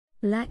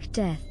Black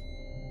Death.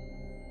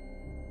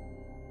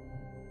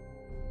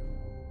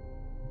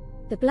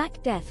 The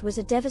Black Death was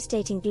a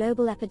devastating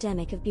global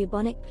epidemic of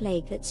bubonic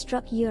plague that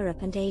struck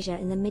Europe and Asia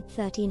in the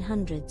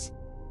mid-1300s.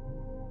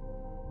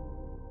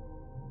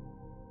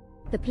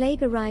 The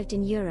plague arrived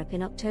in Europe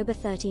in October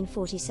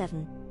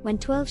 1347, when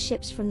 12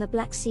 ships from the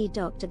Black Sea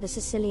docked at the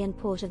Sicilian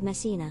port of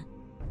Messina.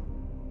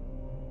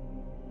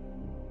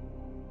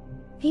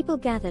 People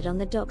gathered on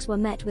the docks were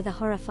met with a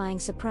horrifying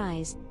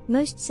surprise.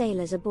 Most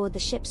sailors aboard the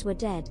ships were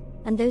dead,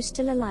 and those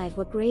still alive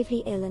were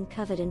gravely ill and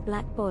covered in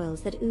black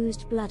boils that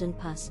oozed blood and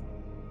pus.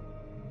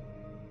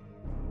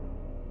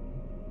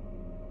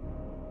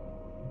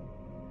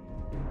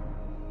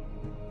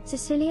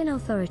 Sicilian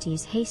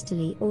authorities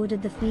hastily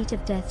ordered the fleet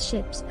of death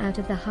ships out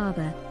of the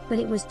harbor, but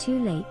it was too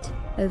late.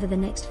 Over the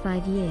next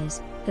 5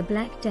 years, the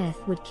Black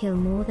Death would kill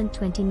more than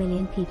 20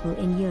 million people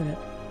in Europe,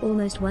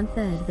 almost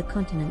 1/3 of the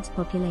continent's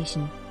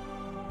population.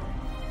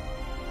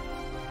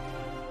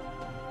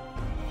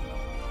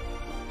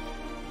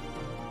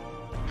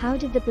 How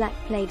did the Black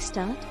Plague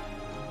start?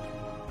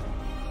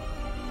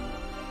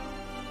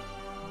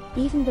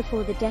 Even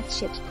before the death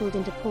ships pulled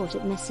into port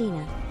at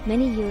Messina,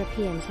 many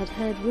Europeans had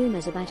heard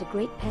rumors about a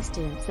great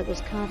pestilence that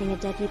was carving a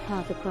deadly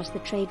path across the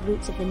trade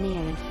routes of the Near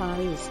and Far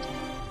East.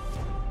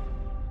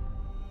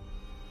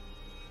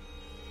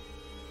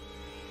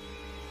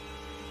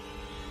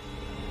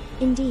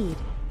 Indeed,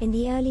 in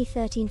the early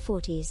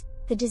 1340s,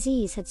 the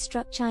disease had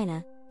struck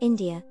China,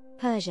 India,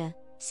 Persia,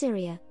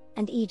 Syria,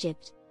 and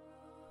Egypt.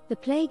 The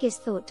plague is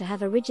thought to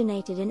have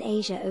originated in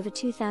Asia over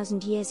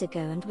 2,000 years ago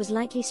and was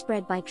likely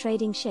spread by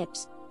trading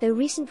ships, though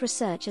recent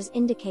research has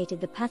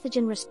indicated the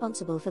pathogen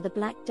responsible for the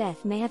Black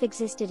Death may have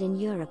existed in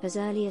Europe as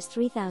early as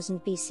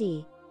 3000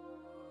 BC.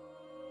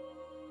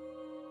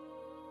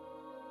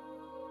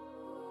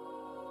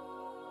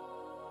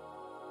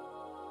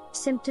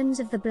 Symptoms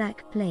of the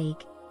Black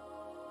Plague.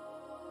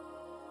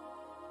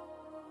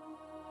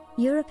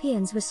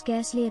 Europeans were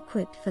scarcely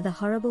equipped for the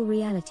horrible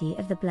reality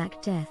of the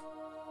Black Death.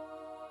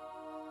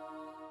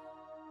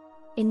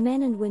 In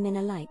men and women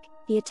alike,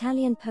 the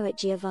Italian poet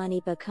Giovanni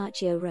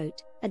Boccaccio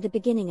wrote, at the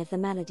beginning of the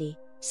malady,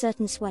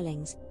 certain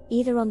swellings,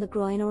 either on the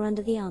groin or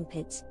under the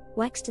armpits,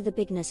 wax to the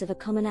bigness of a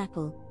common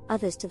apple,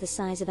 others to the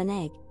size of an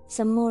egg,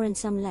 some more and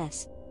some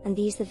less, and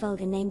these the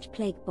vulgar named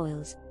plague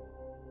boils.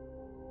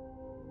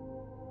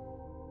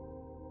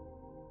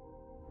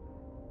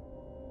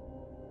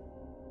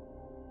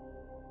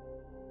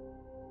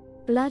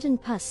 Blood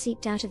and pus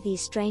seeped out of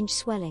these strange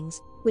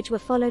swellings, which were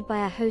followed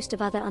by a host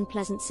of other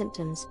unpleasant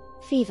symptoms: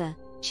 fever,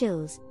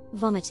 chills,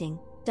 vomiting,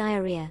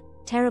 diarrhea,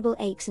 terrible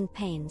aches and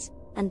pains,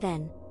 and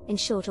then, in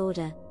short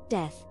order,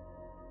 death.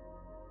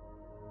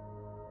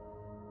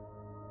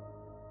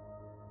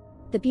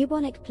 The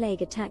bubonic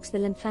plague attacks the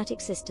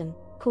lymphatic system,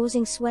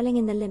 causing swelling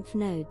in the lymph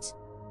nodes.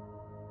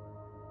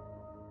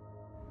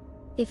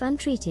 If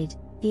untreated,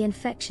 the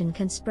infection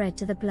can spread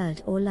to the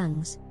blood or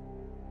lungs.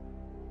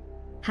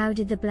 How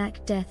did the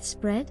Black Death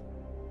spread?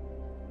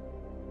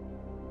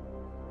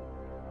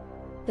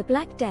 The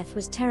Black Death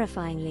was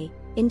terrifyingly,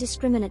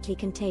 indiscriminately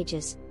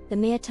contagious. The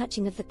mere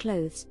touching of the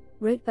clothes,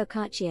 wrote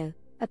Boccaccio,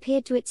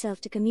 appeared to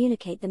itself to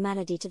communicate the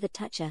malady to the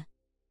toucher.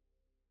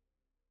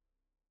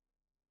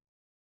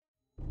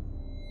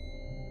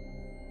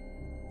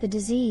 The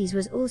disease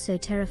was also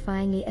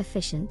terrifyingly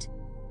efficient.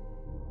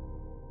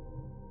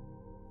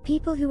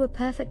 People who were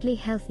perfectly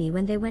healthy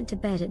when they went to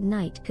bed at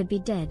night could be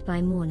dead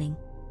by morning.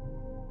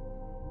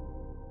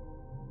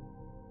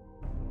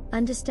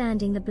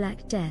 Understanding the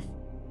Black Death.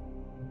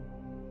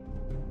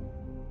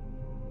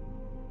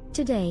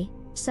 Today,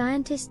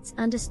 scientists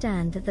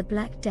understand that the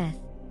Black Death,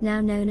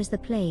 now known as the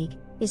plague,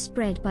 is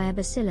spread by a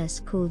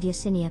bacillus called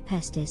Yersinia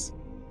pestis.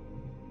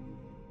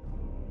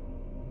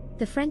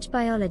 The French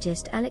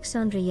biologist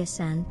Alexandre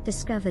Yersin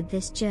discovered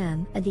this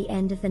germ at the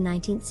end of the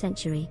 19th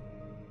century.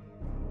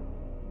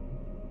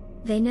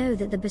 They know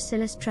that the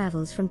bacillus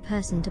travels from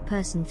person to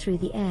person through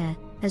the air,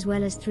 as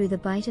well as through the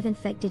bite of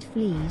infected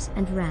fleas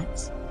and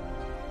rats.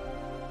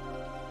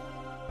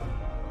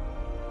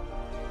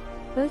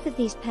 Both of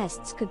these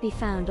pests could be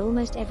found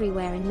almost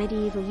everywhere in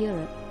medieval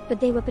Europe,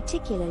 but they were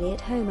particularly at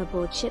home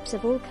aboard ships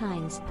of all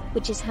kinds,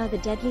 which is how the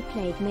deadly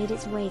plague made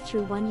its way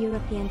through one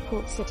European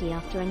port city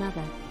after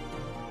another.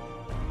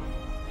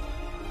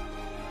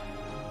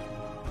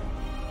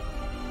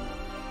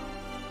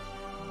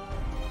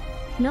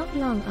 Not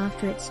long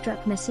after it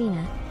struck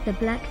Messina, the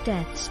Black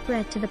Death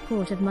spread to the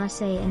port of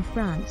Marseille in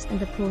France and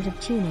the port of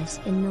Tunis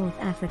in North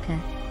Africa.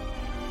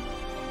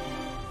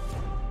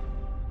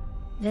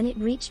 Then it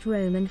reached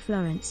Rome and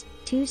Florence,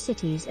 two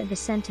cities at the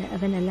center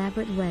of an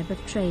elaborate web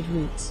of trade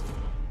routes.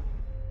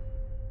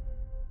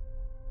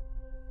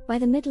 By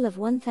the middle of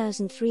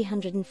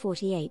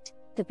 1348,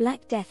 the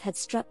Black Death had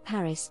struck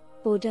Paris,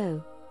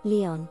 Bordeaux,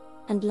 Lyon,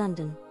 and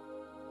London.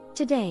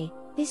 Today,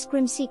 this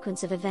grim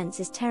sequence of events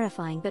is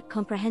terrifying but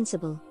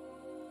comprehensible.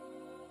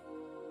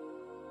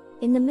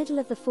 In the middle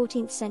of the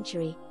 14th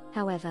century,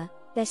 however,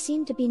 there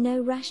seemed to be no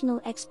rational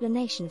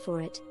explanation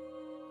for it.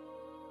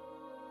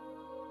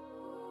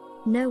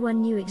 No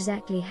one knew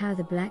exactly how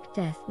the Black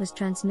Death was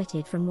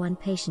transmitted from one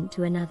patient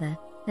to another,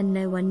 and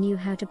no one knew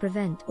how to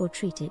prevent or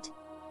treat it.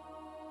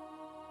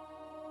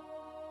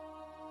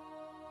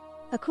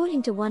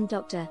 According to one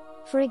doctor,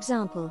 for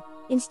example,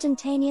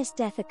 instantaneous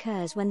death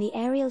occurs when the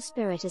aerial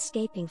spirit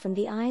escaping from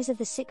the eyes of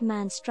the sick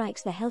man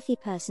strikes the healthy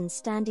person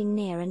standing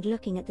near and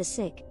looking at the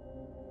sick.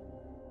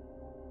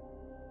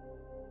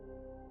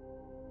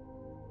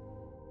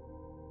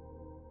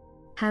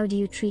 How do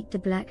you treat the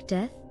Black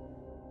Death?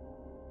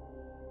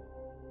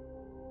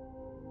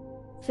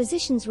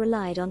 Physicians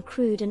relied on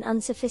crude and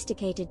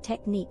unsophisticated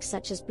techniques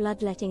such as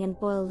bloodletting and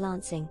boil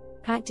lancing,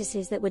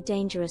 practices that were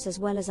dangerous as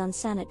well as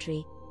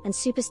unsanitary, and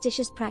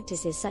superstitious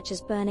practices such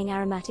as burning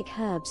aromatic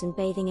herbs and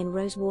bathing in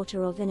rose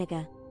water or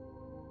vinegar.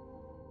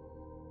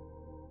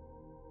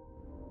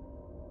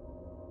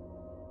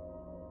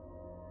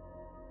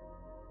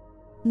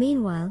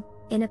 Meanwhile,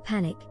 in a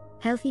panic,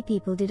 healthy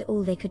people did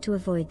all they could to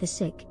avoid the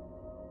sick.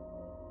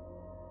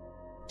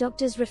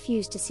 Doctors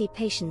refused to see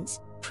patients,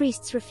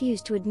 priests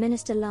refused to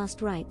administer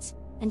last rites,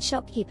 and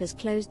shopkeepers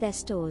closed their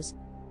stores.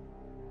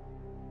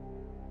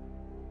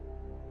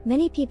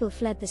 Many people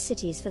fled the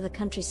cities for the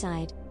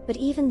countryside, but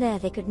even there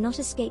they could not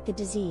escape the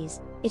disease.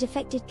 It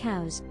affected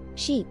cows,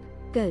 sheep,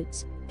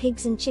 goats,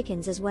 pigs and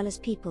chickens as well as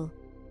people.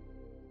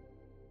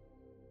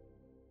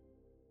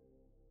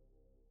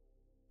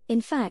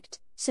 In fact,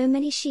 so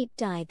many sheep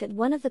died that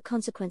one of the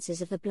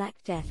consequences of the Black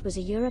Death was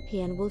a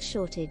European wool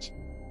shortage.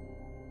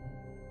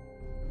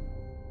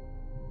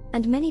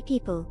 And many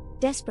people,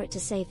 desperate to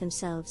save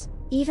themselves,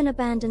 even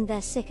abandoned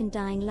their sick and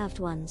dying loved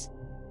ones.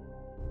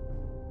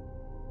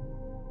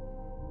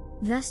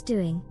 Thus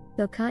doing,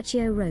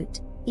 Boccaccio wrote,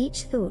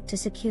 each thought to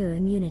secure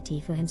immunity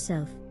for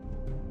himself.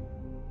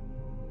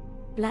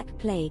 Black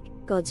Plague,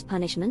 God's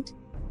punishment?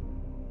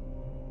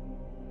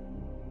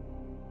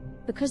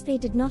 Because they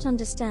did not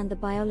understand the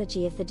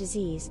biology of the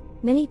disease,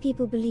 many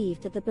people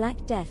believed that the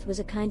Black Death was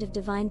a kind of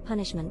divine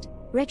punishment,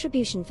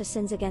 retribution for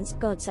sins against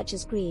God such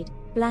as greed,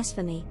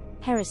 blasphemy,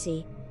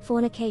 heresy,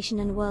 fornication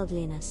and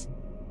worldliness.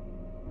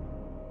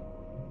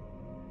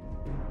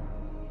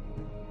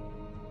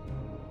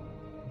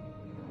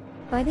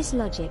 By this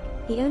logic,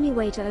 the only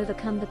way to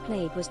overcome the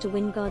plague was to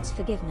win God's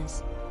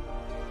forgiveness.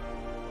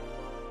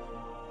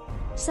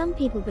 Some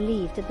people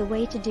believed that the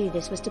way to do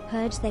this was to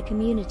purge their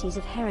communities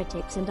of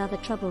heretics and other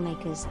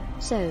troublemakers,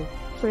 so,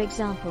 for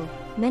example,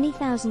 many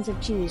thousands of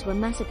Jews were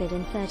massacred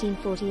in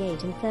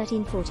 1348 and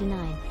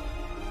 1349.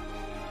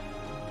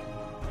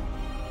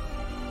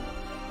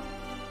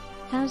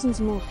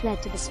 Thousands more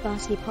fled to the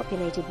sparsely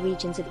populated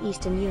regions of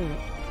Eastern Europe,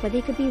 where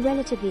they could be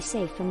relatively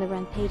safe from the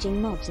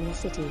rampaging mobs in the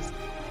cities.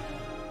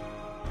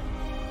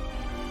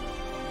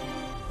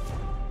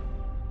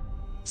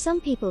 Some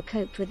people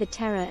coped with the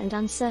terror and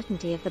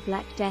uncertainty of the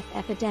Black Death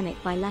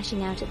epidemic by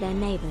lashing out at their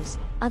neighbors,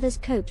 others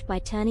coped by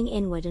turning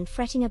inward and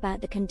fretting about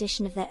the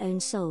condition of their own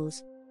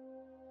souls.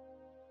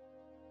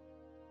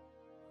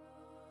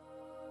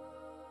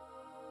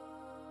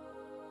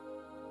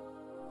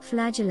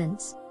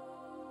 Flagellants.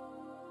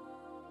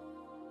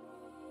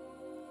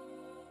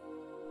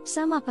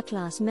 Some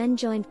upper-class men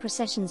joined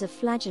processions of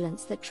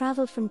flagellants that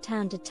traveled from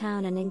town to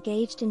town and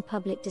engaged in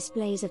public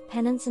displays of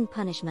penance and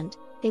punishment.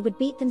 They would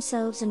beat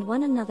themselves and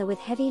one another with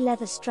heavy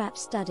leather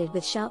straps studded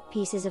with sharp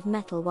pieces of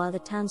metal while the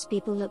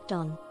townspeople looked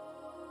on.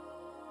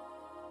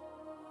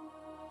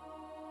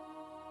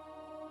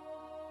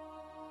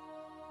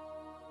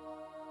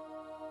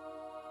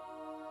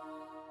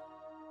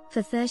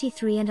 For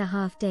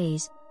 33.5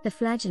 days, the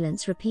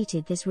flagellants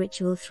repeated this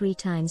ritual 3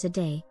 times a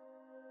day.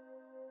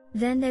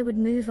 Then they would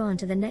move on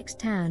to the next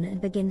town and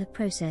begin the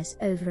process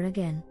over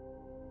again.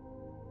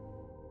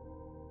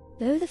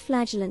 Though the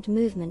flagellant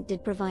movement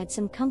did provide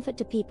some comfort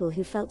to people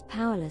who felt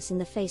powerless in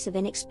the face of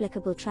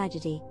inexplicable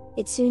tragedy,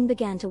 it soon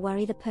began to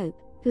worry the Pope,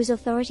 whose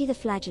authority the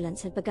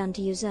flagellants had begun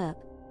to usurp.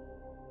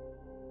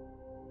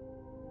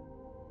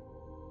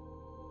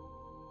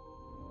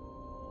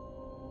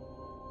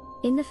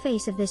 In the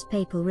face of this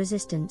papal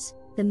resistance,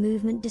 the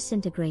movement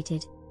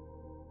disintegrated.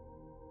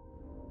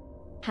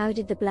 How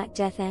did the Black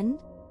Death end?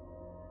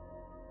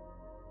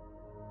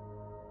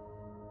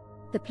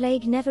 The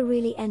plague never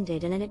really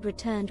ended and it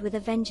returned with a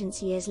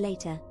vengeance years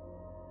later.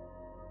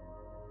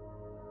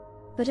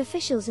 But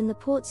officials in the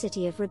port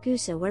city of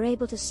Ragusa were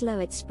able to slow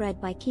its spread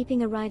by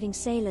keeping arriving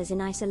sailors in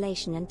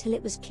isolation until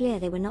it was clear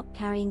they were not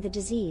carrying the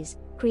disease,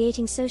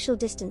 creating social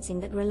distancing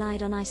that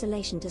relied on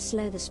isolation to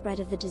slow the spread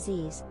of the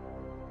disease.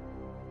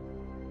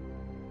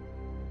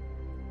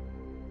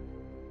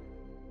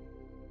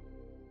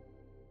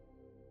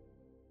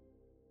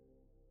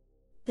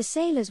 The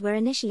sailors were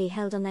initially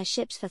held on their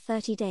ships for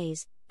 30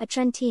 days, a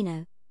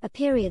Trentino, a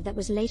period that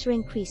was later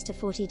increased to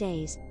 40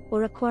 days,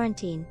 or a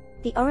quarantine,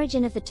 the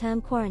origin of the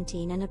term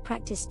quarantine and a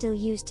practice still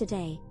used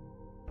today.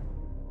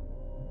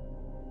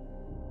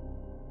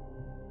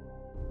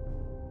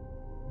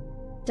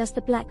 Does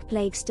the Black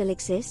Plague still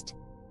exist?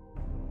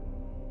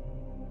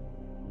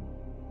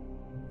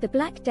 The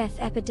Black Death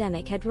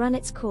epidemic had run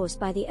its course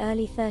by the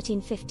early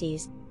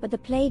 1350s, but the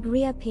plague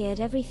reappeared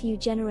every few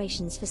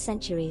generations for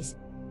centuries.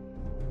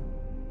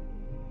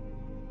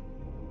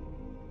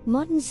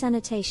 Modern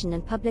sanitation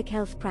and public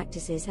health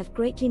practices have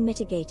greatly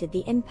mitigated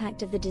the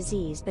impact of the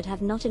disease but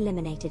have not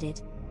eliminated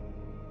it.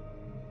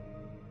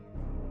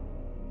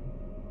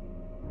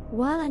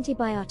 While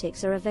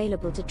antibiotics are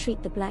available to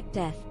treat the Black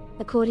Death,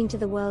 according to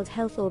the World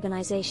Health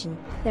Organization,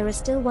 there are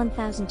still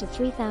 1,000 to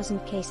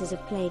 3,000 cases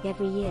of plague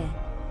every year,